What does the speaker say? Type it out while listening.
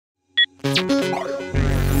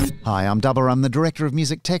Hi, I'm Dubber. I'm the director of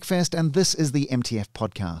Music Tech Fest, and this is the MTF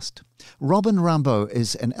podcast. Robin Rimbaud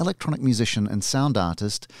is an electronic musician and sound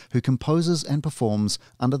artist who composes and performs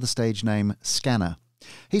under the stage name Scanner.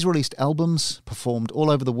 He's released albums, performed all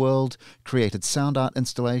over the world, created sound art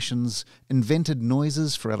installations, invented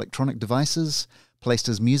noises for electronic devices, placed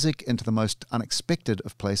his music into the most unexpected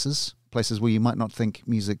of places where you might not think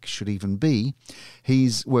music should even be.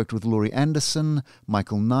 He's worked with Laurie Anderson,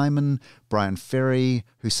 Michael Nyman, Brian Ferry,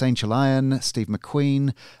 Hussein Chalayan, Steve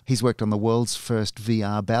McQueen. He's worked on the world's first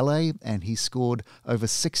VR ballet, and he's scored over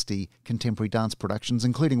 60 contemporary dance productions,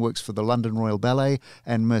 including works for the London Royal Ballet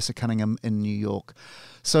and Mercer Cunningham in New York.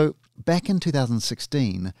 So, back in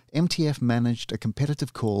 2016, MTF managed a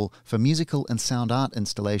competitive call for musical and sound art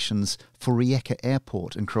installations for Rijeka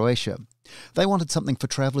Airport in Croatia. They wanted something for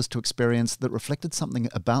travellers to experience that reflected something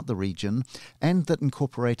about the region and that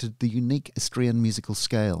incorporated the unique Istrian musical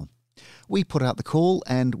scale. We put out the call,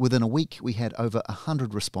 and within a week we had over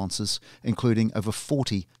 100 responses, including over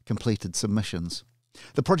 40 completed submissions.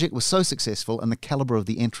 The project was so successful and the calibre of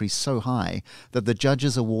the entries so high that the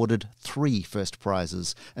judges awarded 3 first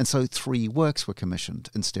prizes, and so 3 works were commissioned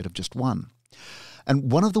instead of just 1.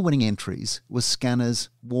 And one of the winning entries was Scanner's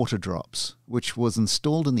Water Drops, which was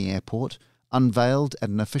installed in the airport, unveiled at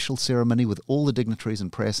an official ceremony with all the dignitaries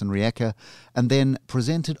and press in Rijeka, and then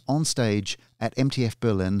presented on stage at MTF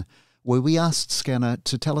Berlin, where we asked Scanner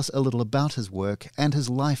to tell us a little about his work and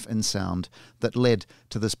his life in sound that led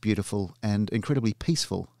to this beautiful and incredibly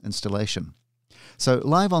peaceful installation. So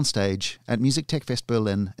live on stage at Music Tech Fest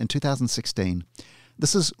Berlin in 2016,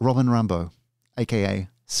 this is Robin Rimbaud, aka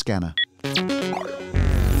Scanner.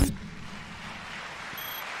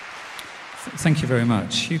 Thank you very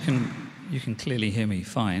much. You can clearly hear me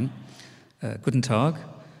fine. Guten Tag.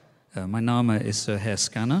 Mein Name ist Herr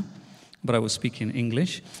Scanner, but I will speak in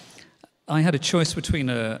English. I had a choice between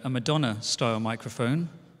a Madonna-style microphone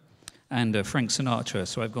and Frank Sinatra,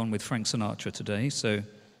 so I've gone with Frank Sinatra today, so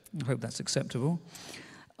I hope that's acceptable.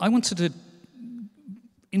 I wanted to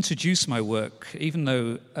introduce my work, even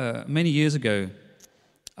though many years ago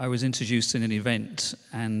I was introduced in an event,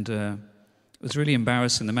 and it was really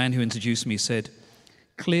embarrassing. The man who introduced me said,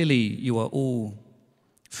 "Clearly you are all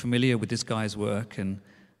familiar with this guy's work," and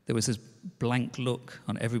there was this blank look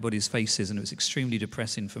on everybody's faces, and it was extremely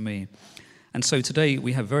depressing for me. And so today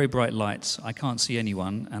we have very bright lights. I can't see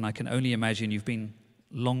anyone, and I can only imagine you've been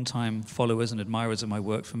long-time followers and admirers of my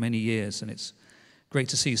work for many years, and it's great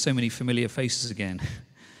to see so many familiar faces again,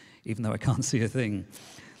 even though I can't see a thing.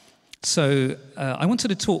 So I wanted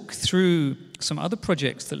to talk through some other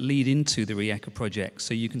projects that lead into the Rijeka project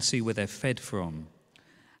so you can see where they're fed from.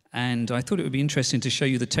 And I thought it would be interesting to show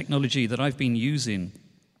you the technology that I've been using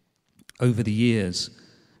over the years.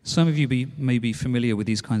 Some of you may be familiar with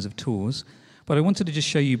these kinds of tools, but I wanted to just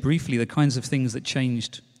show you briefly the kinds of things that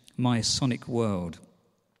changed my sonic world.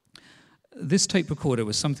 This tape recorder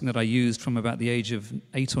was something that I used from about the age of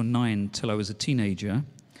 8 or 9 till I was a teenager.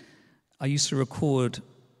 I used to record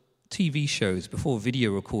TV shows before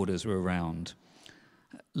video recorders were around.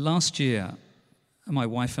 Last year, my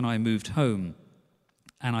wife and I moved home,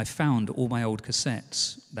 and I found all my old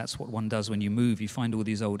cassettes. That's what one does when you move, you find all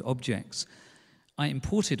these old objects. I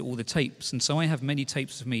imported all the tapes, and so I have many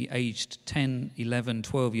tapes of me aged 10, 11,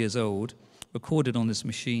 12 years old, recorded on this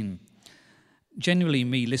machine. Generally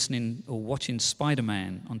me listening or watching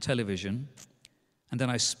Spider-Man on television, and then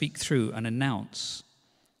I speak through and announce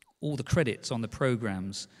all the credits on the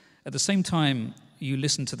programs. At the same time you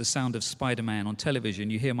listen to the sound of Spider-Man on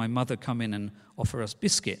television, you hear my mother come in and offer us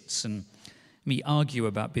biscuits, and me argue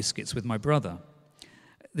about biscuits with my brother.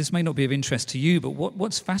 This may not be of interest to you, but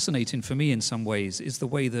what's fascinating for me in some ways is the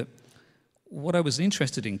way that what I was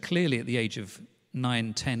interested in clearly at the age of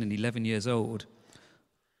 9, 10, and 11 years old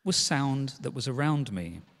was sound that was around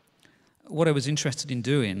me. What I was interested in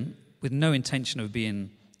doing, with no intention of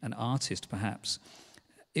being an artist perhaps,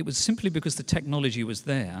 it was simply because the technology was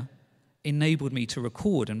there, enabled me to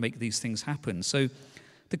record and make these things happen. So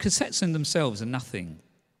the cassettes in themselves are nothing.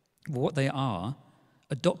 What they are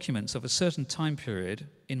documents of a certain time period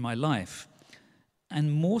in my life,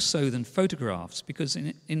 and more so than photographs, because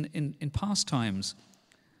in past times,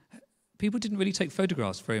 people didn't really take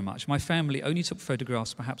photographs very much. My family only took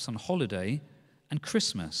photographs perhaps on holiday and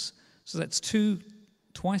Christmas. So that's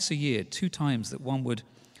twice a year, 2 times that one would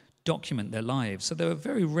document their lives. So there were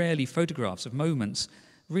very rarely photographs of moments,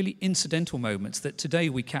 really incidental moments that today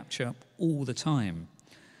we capture all the time.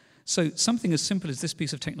 So something as simple as this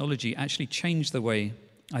piece of technology actually changed the way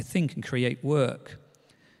I think and create work.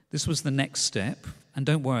 This was the next step, and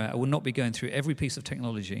don't worry, I will not be going through every piece of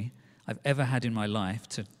technology. I've ever had in my life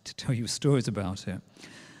to tell you stories about it.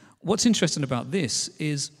 What's interesting about this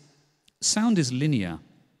is sound is linear.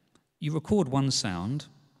 You record one sound,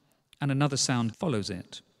 and another sound follows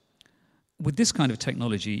it. With this kind of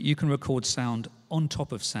technology, you can record sound on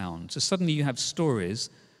top of sound. So suddenly you have stories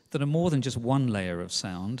that are more than just one layer of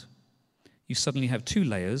sound. You suddenly have 2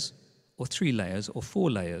 layers, or 3 layers, or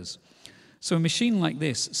 4 layers. So a machine like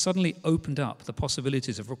this suddenly opened up the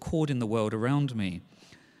possibilities of recording the world around me.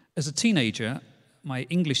 As a teenager, my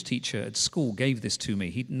English teacher at school gave this to me.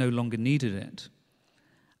 He no longer needed it.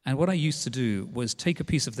 And what I used to do was take a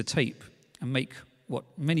piece of the tape and make what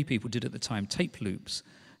many people did at the time, tape loops.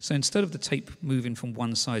 So instead of the tape moving from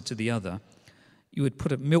one side to the other, you would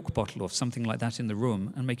put a milk bottle or something like that in the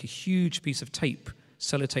room and make a huge piece of tape,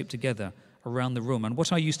 sellotape together around the room. And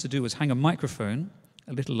what I used to do was hang a microphone,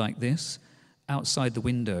 a little like this, outside the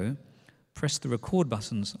window, press the record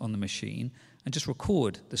buttons on the machine, and just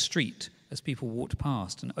record the street as people walked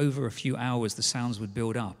past. And over a few hours, the sounds would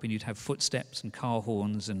build up, and you'd have footsteps and car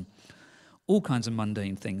horns and all kinds of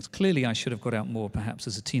mundane things. Clearly, I should have got out more, perhaps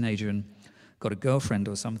as a teenager, and got a girlfriend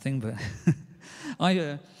or something, but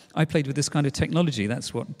I played with this kind of technology.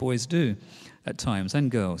 That's what boys do at times,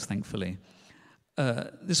 and girls, thankfully.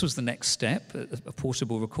 This was the next step, a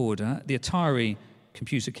portable recorder. The Atari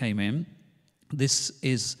computer came in. This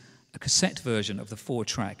is a cassette version of the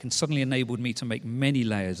 4-track, and suddenly enabled me to make many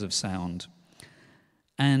layers of sound.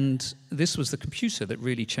 And this was the computer that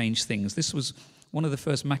really changed things. This was one of the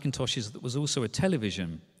first Macintoshes that was also a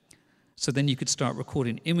television. So then you could start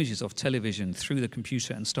recording images of television through the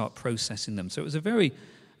computer and start processing them. So it was a very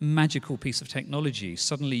magical piece of technology.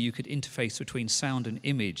 Suddenly you could interface between sound and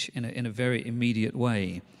image in a very immediate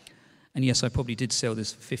way. And yes, I probably did sell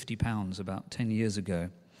this for £50 about 10 years ago.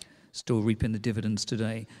 Still reaping the dividends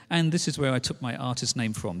today. And this is where I took my artist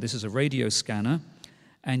name from. This is a radio scanner.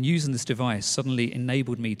 And using this device suddenly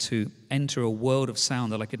enabled me to enter a world of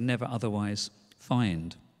sound that I could never otherwise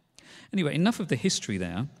find. Anyway, enough of the history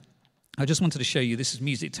there. I just wanted to show you, this is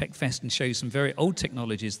Music Tech Fest, and show you some very old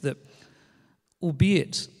technologies that,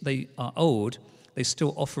 albeit they are old, they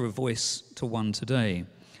still offer a voice to one today.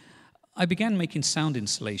 I began making sound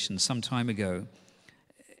installations some time ago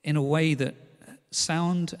in a way that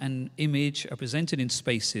sound and image are presented in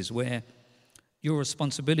spaces where your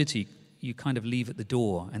responsibility you kind of leave at the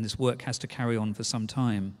door, and this work has to carry on for some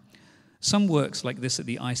time. Some works like this at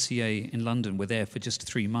the ICA in London were there for just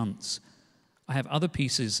 3 months. I have other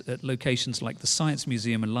pieces at locations like the Science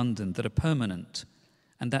Museum in London that are permanent,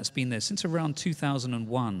 and that's been there since around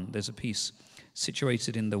 2001. There's a piece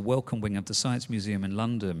situated in the Welcome Wing of the Science Museum in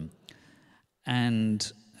London,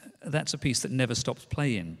 and that's a piece that never stops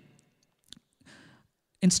playing.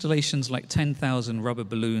 Installations like 10,000 rubber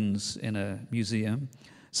balloons in a museum.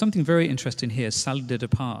 Something very interesting here, Salle de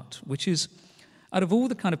Départ, which is, out of all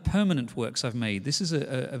the kind of permanent works I've made, this is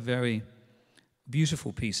a very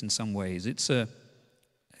beautiful piece in some ways.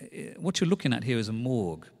 What you're looking at here is a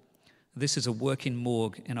morgue. This is a working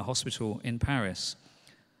morgue in a hospital in Paris,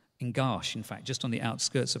 in Garches, in fact, just on the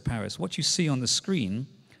outskirts of Paris. What you see on the screen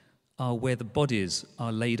are where the bodies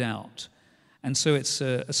are laid out. And so it's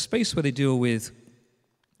a space where they deal with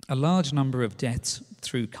a large number of deaths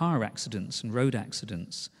through car accidents and road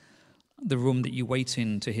accidents, the room that you wait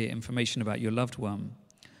in to hear information about your loved one,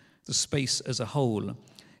 the space as a whole.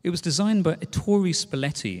 It was designed by Ettore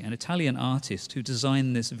Spalletti, an Italian artist who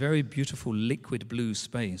designed this very beautiful liquid blue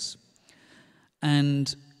space.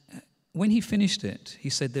 And when he finished it, he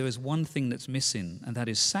said there is one thing that's missing, and that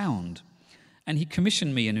is sound. And he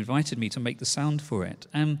commissioned me and invited me to make the sound for it.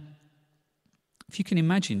 And if you can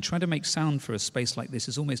imagine, trying to make sound for a space like this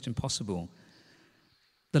is almost impossible.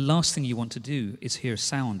 The last thing you want to do is hear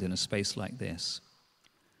sound in a space like this.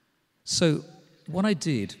 So what I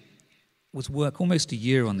did was work almost a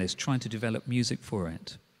year on this, trying to develop music for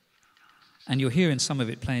it. And you're hearing some of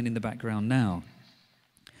it playing in the background now.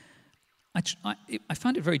 I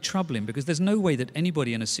found it very troubling because there's no way that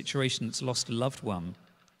anybody in a situation that's lost a loved one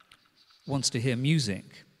wants to hear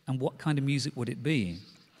music. And what kind of music would it be?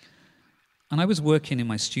 And I was working in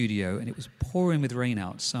my studio, and it was pouring with rain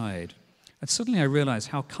outside. And suddenly I realized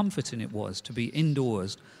how comforting it was to be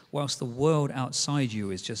indoors whilst the world outside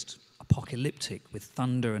you is just apocalyptic with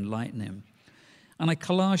thunder and lightning. And I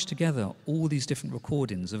collaged together all these different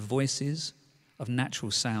recordings of voices, of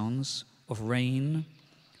natural sounds, of rain,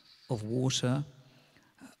 of water,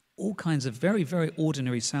 all kinds of very, very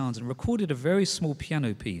ordinary sounds, and recorded a very small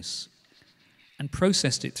piano piece and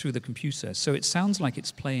processed it through the computer. So it sounds like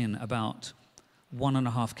it's playing about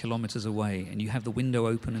 1.5 kilometers away, and you have the window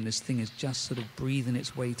open, and this thing is just sort of breathing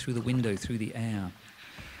its way through the window, through the air.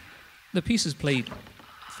 The piece is played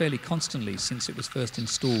fairly constantly since it was first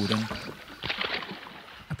installed, and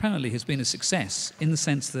apparently has been a success in the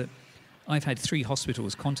sense that I've had 3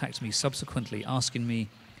 hospitals contact me subsequently asking me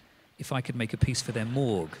if I could make a piece for their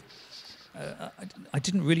morgue. I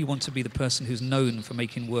didn't really want to be the person who's known for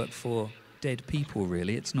making work for dead people,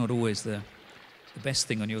 really. It's not always the best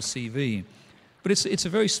thing on your CV. But it's a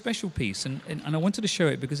very special piece, and I wanted to show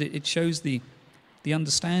it because it shows the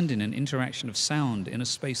understanding and interaction of sound in a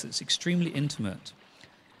space that's extremely intimate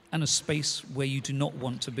and a space where you do not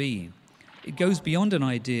want to be. It goes beyond an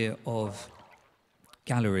idea of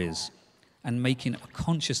galleries and making a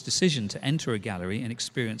conscious decision to enter a gallery and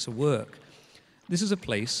experience a work. This is a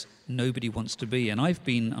place nobody wants to be, and I've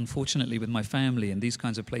been, unfortunately, with my family in these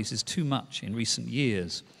kinds of places too much in recent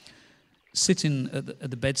years. Sitting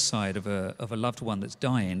at the bedside of a loved one that's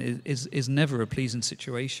dying is never a pleasant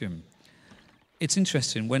situation. It's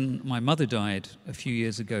interesting, when my mother died a few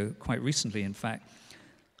years ago, quite recently in fact,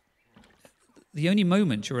 the only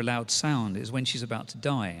moment you're allowed sound is when she's about to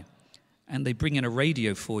die, and they bring in a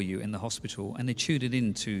radio for you in the hospital, and they tune it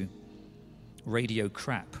into radio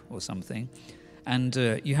crap or something, and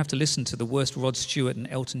you have to listen to the worst Rod Stewart and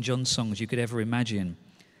Elton John songs you could ever imagine.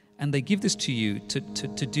 And they give this to you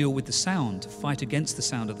to deal with the sound, to fight against the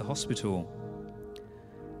sound of the hospital.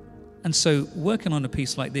 And so working on a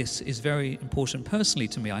piece like this is very important personally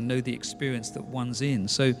to me. I know the experience that one's in.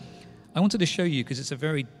 So I wanted to show you because it's a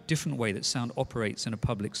very different way that sound operates in a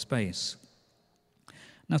public space.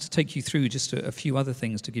 Now to take you through just a few other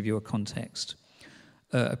things to give you a context.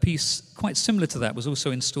 A piece quite similar to that was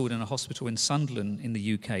also installed in a hospital in Sunderland in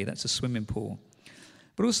the UK. That's a swimming pool.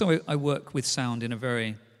 But also I work with sound in a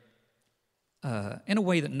very in a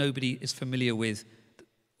way that nobody is familiar with,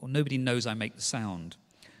 or nobody knows I make the sound.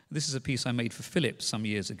 This is a piece I made for Philips some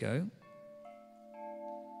years ago.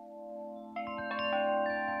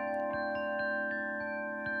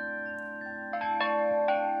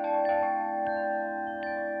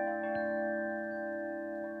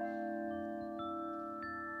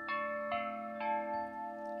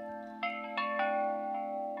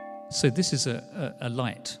 So this is a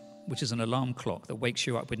light, which is an alarm clock that wakes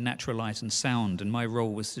you up with natural light and sound, and my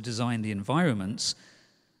role was to design the environments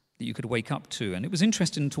that you could wake up to. And it was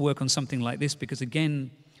interesting to work on something like this because, again,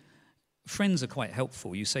 friends are quite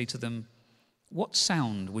helpful. You say to them, what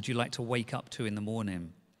sound would you like to wake up to in the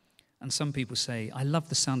morning? And some people say, I love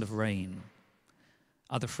the sound of rain.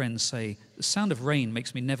 Other friends say, the sound of rain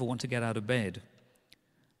makes me never want to get out of bed.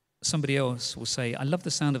 Somebody else will say, I love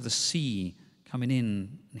the sound of the sea coming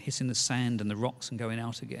in and hitting the sand and the rocks and going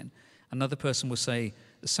out again. Another person will say,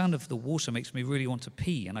 the sound of the water makes me really want to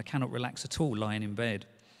pee and I cannot relax at all lying in bed.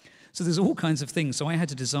 So there's all kinds of things. So I had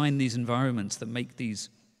to design these environments that make these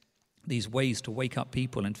ways to wake up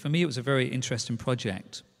people. And for me, it was a very interesting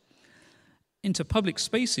project. Into public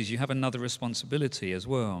spaces, you have another responsibility as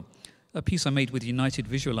well. A piece I made with United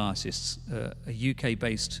Visual Artists, a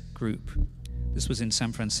UK-based group. This was in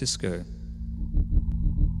San Francisco.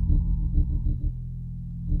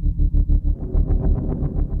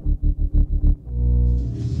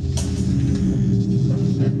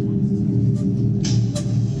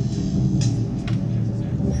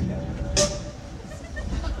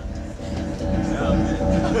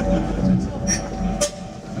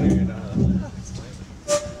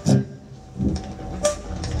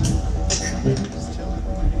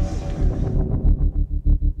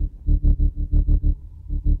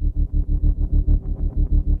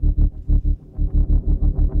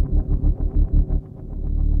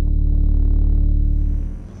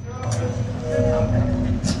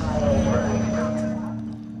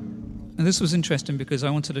 And this was interesting because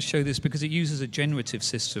I wanted to show this because it uses a generative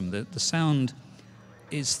system. The sound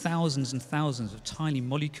is thousands and thousands of tiny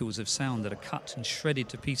molecules of sound that are cut and shredded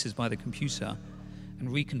to pieces by the computer and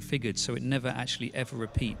reconfigured so it never actually ever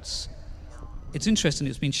repeats. It's interesting,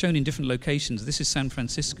 it's been shown in different locations. This is San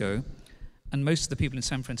Francisco, and most of the people in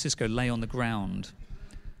San Francisco lay on the ground.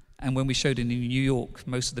 And when we showed it in New York,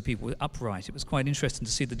 most of the people were upright. It was quite interesting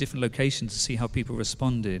to see the different locations, to see how people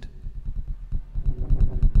responded.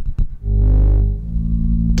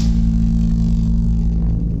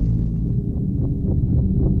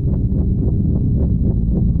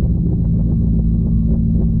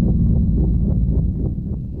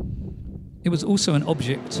 It was also an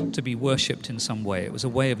object to be worshipped in some way. It was a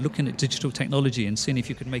way of looking at digital technology and seeing if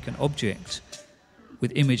you could make an object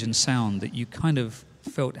with image and sound that you kind of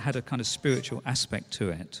felt had a kind of spiritual aspect to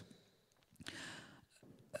it.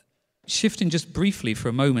 Shifting just briefly for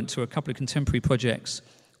a moment to a couple of contemporary projects,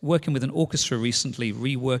 working with an orchestra recently,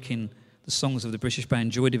 reworking the songs of the British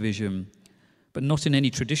band Joy Division, but not in any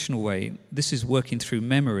traditional way. This is working through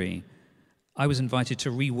memory I was invited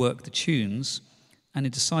to rework the tunes, and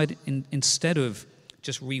instead of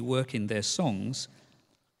just reworking their songs,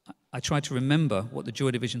 I tried to remember what the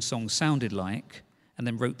Joy Division songs sounded like and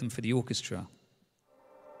then wrote them for the orchestra.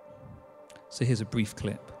 So here's a brief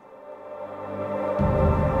clip.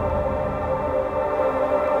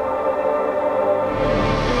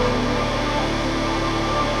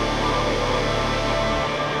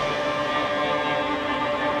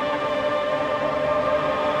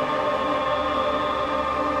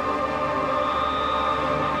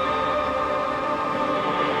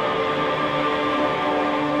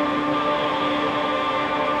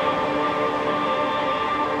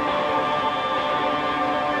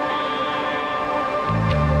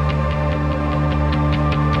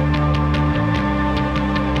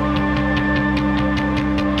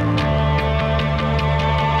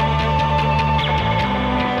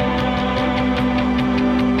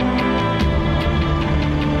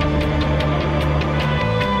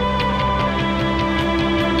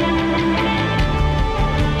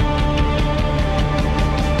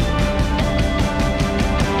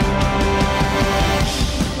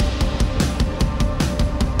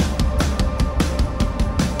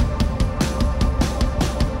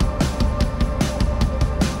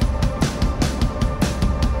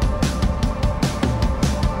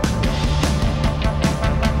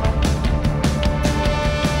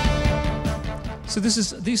 So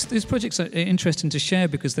these projects are interesting to share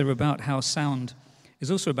because they're about how sound is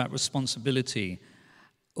also about responsibility.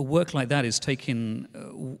 A work like that is taking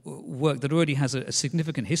work that already has a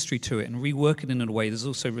significant history to it and rework it in a way that's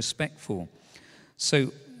also respectful.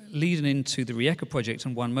 So leading into the Rijeka project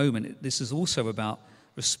in one moment, this is also about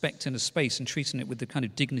respecting a space and treating it with the kind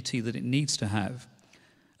of dignity that it needs to have.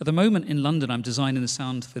 At the moment in London, I'm designing the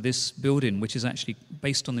sound for this building, which is actually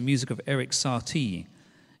based on the music of Eric Satie.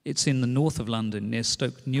 It's in the north of London, near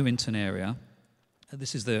Stoke Newington area.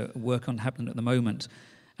 This is the work happening at the moment.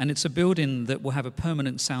 And it's a building that will have a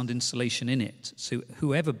permanent sound installation in it. So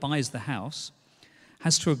whoever buys the house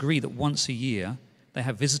has to agree that once a year they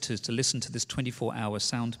have visitors to listen to this 24-hour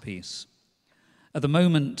sound piece. At the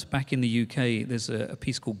moment, back in the UK, there's a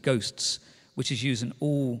piece called Ghosts, which is using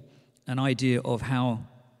an idea of how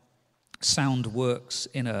sound works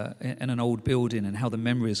in an old building and how the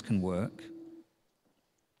memories can work.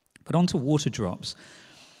 But on to Water Drops.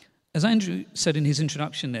 As Andrew said in his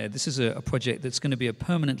introduction there, this is a project that's going to be a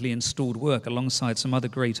permanently installed work alongside some other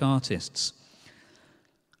great artists.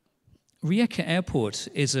 Rijeka Airport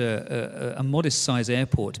is a modest-sized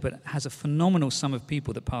airport, but has a phenomenal sum of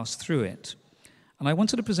people that pass through it. And I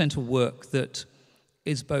wanted to present a work that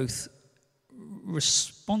is both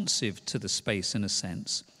responsive to the space in a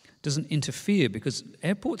sense, doesn't interfere, because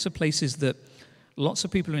airports are places that lots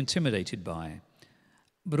of people are intimidated by.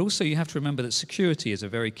 But also you have to remember that security is a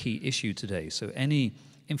very key issue today. So any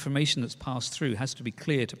information that's passed through has to be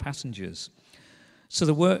clear to passengers. So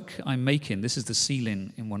the work I'm making, this is the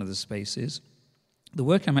ceiling in one of the spaces. The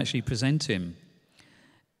work I'm actually presenting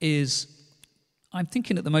is, I'm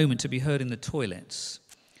thinking at the moment to be heard in the toilets.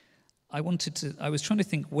 I was trying to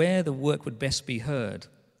think where the work would best be heard.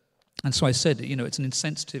 And so I said,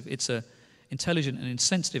 it's an intelligent and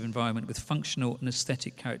insensitive environment with functional and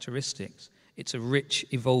aesthetic characteristics. It's a rich,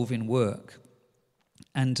 evolving work.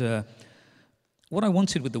 And what I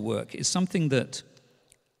wanted with the work is something that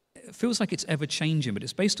feels like it's ever-changing, but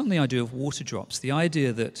it's based on the idea of water drops, the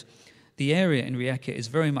idea that the area in Rijeka is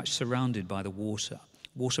very much surrounded by the water.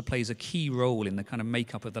 Water plays a key role in the kind of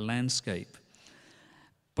makeup of the landscape.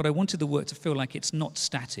 But I wanted the work to feel like it's not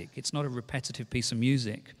static, it's not a repetitive piece of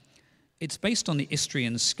music. It's based on the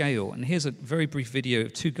Istrian scale, and here's a very brief video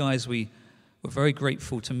of two guys we were very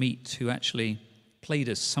grateful to meet who actually played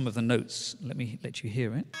us some of the notes. Let me let you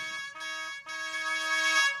hear it.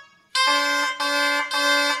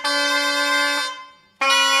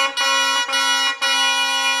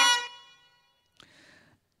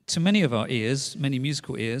 To many of our ears, many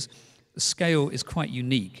musical ears, the scale is quite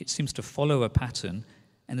unique. It seems to follow a pattern,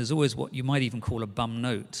 and there's always what you might even call a bum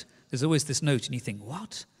note. There's always this note, and you think,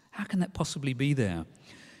 what? How can that possibly be there?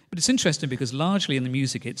 But it's interesting because largely in the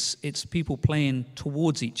music, it's people playing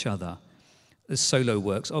towards each other. There's solo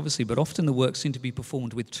works, obviously, but often the works seem to be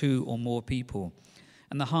performed with two or more people.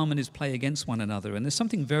 And the harmonies play against one another, and there's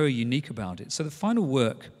something very unique about it. So the final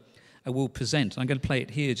work I will present, I'm going to play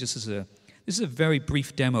it here just as this is a very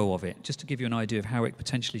brief demo of it, just to give you an idea of how it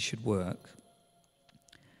potentially should work.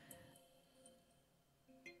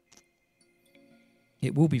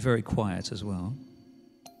 It will be very quiet as well.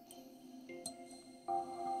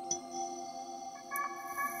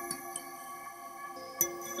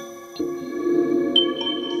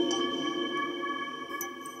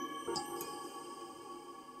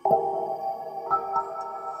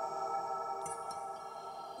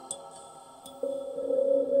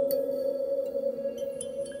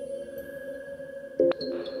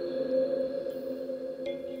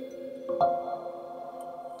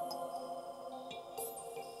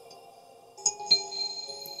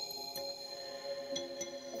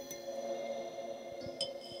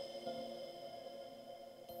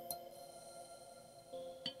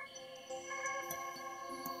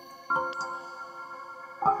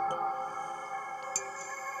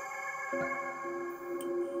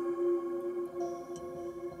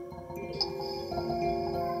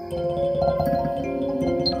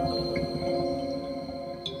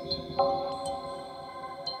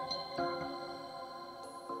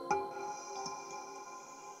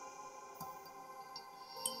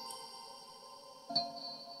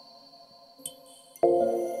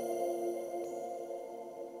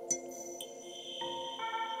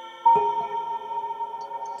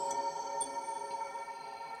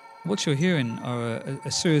 What you're hearing are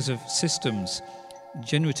a series of systems,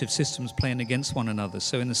 generative systems playing against one another.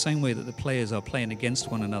 So in the same way that the players are playing against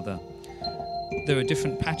one another, there are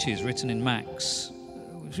different patches written in Max,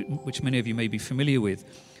 which many of you may be familiar with,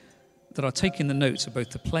 that are taking the notes of both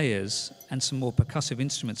the players and some more percussive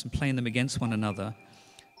instruments and playing them against one another,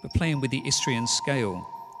 but playing with the Istrian scale.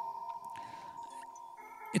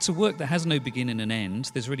 It's a work that has no beginning and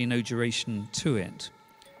end. There's really no duration to it.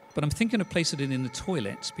 But I'm thinking of placing it in the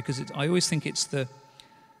toilets because I always think it's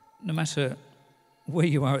no matter where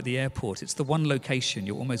you are at the airport, it's the one location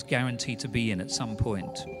you're almost guaranteed to be in at some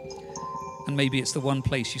point. And maybe it's the one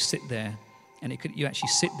place you sit there and you actually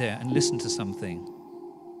sit there and listen to something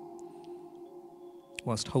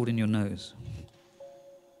whilst holding your nose.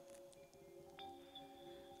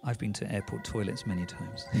 I've been to airport toilets many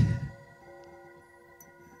times.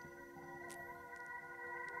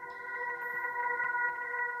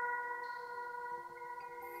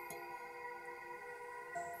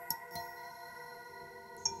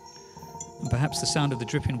 Perhaps the sound of the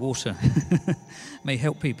dripping water may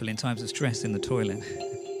help people in times of stress in the toilet.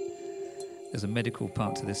 There's a medical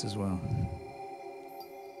part to this as well.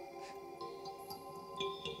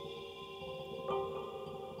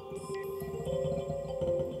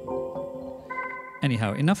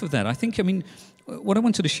 Anyhow, enough of that. What I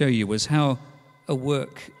wanted to show you was how a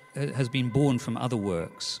work has been born from other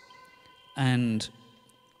works. And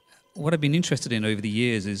what I've been interested in over the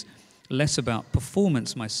years is less about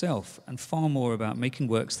performance myself and far more about making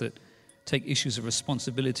works that take issues of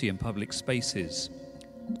responsibility in public spaces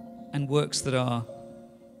and works that are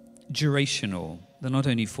durational. They're not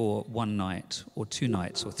only for one night or 2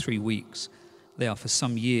 nights or 3 weeks. They are for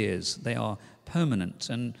some years. They are permanent.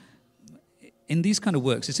 And in these kind of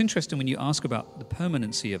works, it's interesting when you ask about the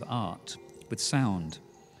permanency of art with sound.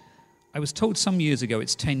 I was told some years ago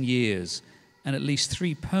it's 10 years and at least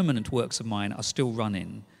 3 permanent works of mine are still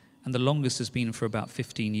running. And the longest has been for about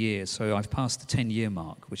 15 years, so I've passed the 10-year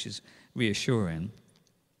mark, which is reassuring.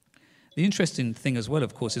 The interesting thing as well,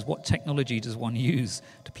 of course, is what technology does one use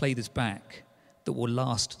to play this back that will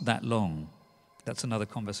last that long? That's another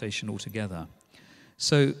conversation altogether.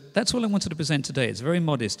 So that's all I wanted to present today. It's very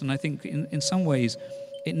modest, and I think in some ways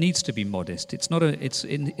it needs to be modest.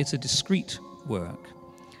 It's a discreet work.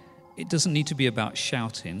 It doesn't need to be about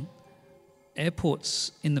shouting.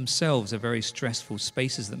 Airports in themselves are very stressful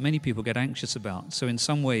spaces that many people get anxious about. So in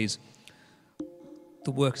some ways,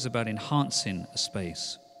 the work is about enhancing a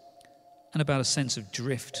space and about a sense of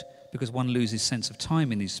drift because one loses sense of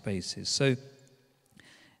time in these spaces. So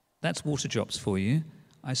that's water drops for you.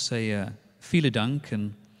 I say vielen Dank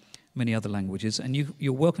and many other languages. And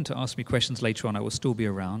you're welcome to ask me questions later on. I will still be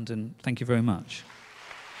around. And thank you very much.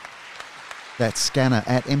 That's Scanner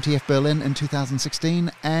at MTF Berlin in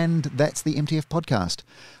 2016, and that's the MTF podcast.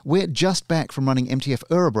 We're just back from running MTF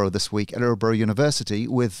Örebro this week at Örebro University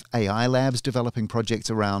with AI labs developing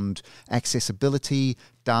projects around accessibility,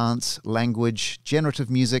 dance, language,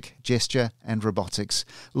 generative music, gesture, and robotics.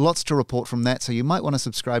 Lots to report from that, so you might want to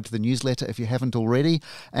subscribe to the newsletter if you haven't already,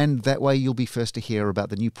 and that way you'll be first to hear about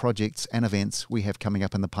the new projects and events we have coming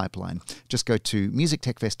up in the pipeline. Just go to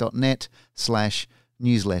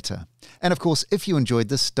musictechfest.net/newsletter. And of course, if you enjoyed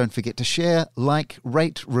this, don't forget to share, like,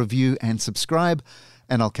 rate, review, and subscribe,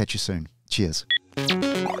 and I'll catch you soon. Cheers.